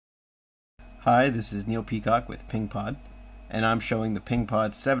Hi, this is Neil Peacock with PengPod, and I'm showing the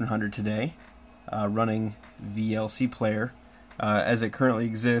PengPod 700 today, running VLC player as it currently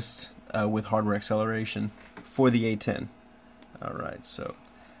exists with hardware acceleration for the A10. Alright, so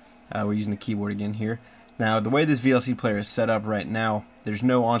we're using the keyboard again here. Now, the way this VLC player is set up right now, there's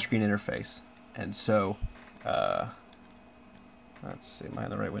no on-screen interface, and so let's see, am I in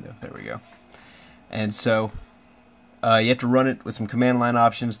the right window? There we go. And so you have to run it with some command line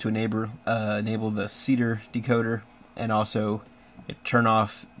options to enable the Cedar decoder, and also turn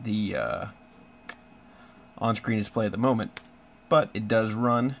off the on-screen display at the moment. But it does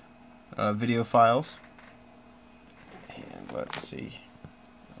run video files. And let's see,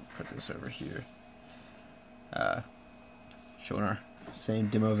 I'll put this over here. Showing our same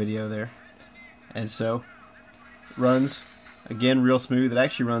demo video there. And so runs again real smooth. It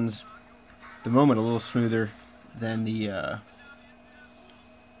actually runs at the moment a little smoother than the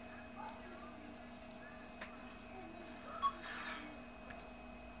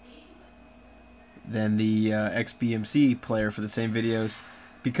XBMC player for the same videos,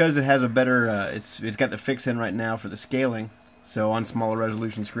 because it has a better it's got the fix in right now for the scaling. So on smaller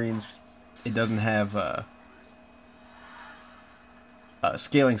resolution screens it doesn't have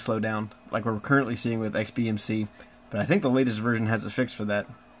scaling slowdown like we're currently seeing with XBMC, but I think the latest version has a fix for that,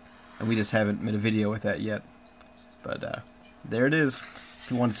 and we just haven't made a video with that yet. But there it is. If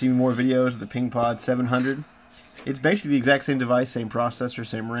you want to see more videos of the PengPod 700, it's basically the exact same device, same processor,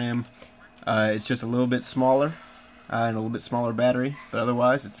 same RAM. It's just a little bit smaller and a little bit smaller battery, but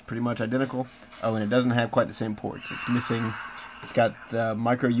otherwise it's pretty much identical. Oh, and it doesn't have quite the same ports. It's missing. It's got the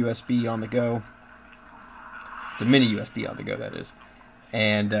micro USB on the go. It's a mini USB on the go, that is,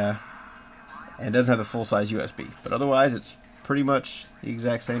 and it doesn't have the full-size USB. But otherwise, it's pretty much the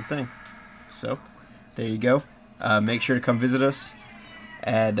exact same thing. So there you go. Make sure to come visit us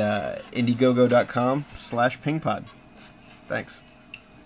at indiegogo.com/pengpod. Thanks.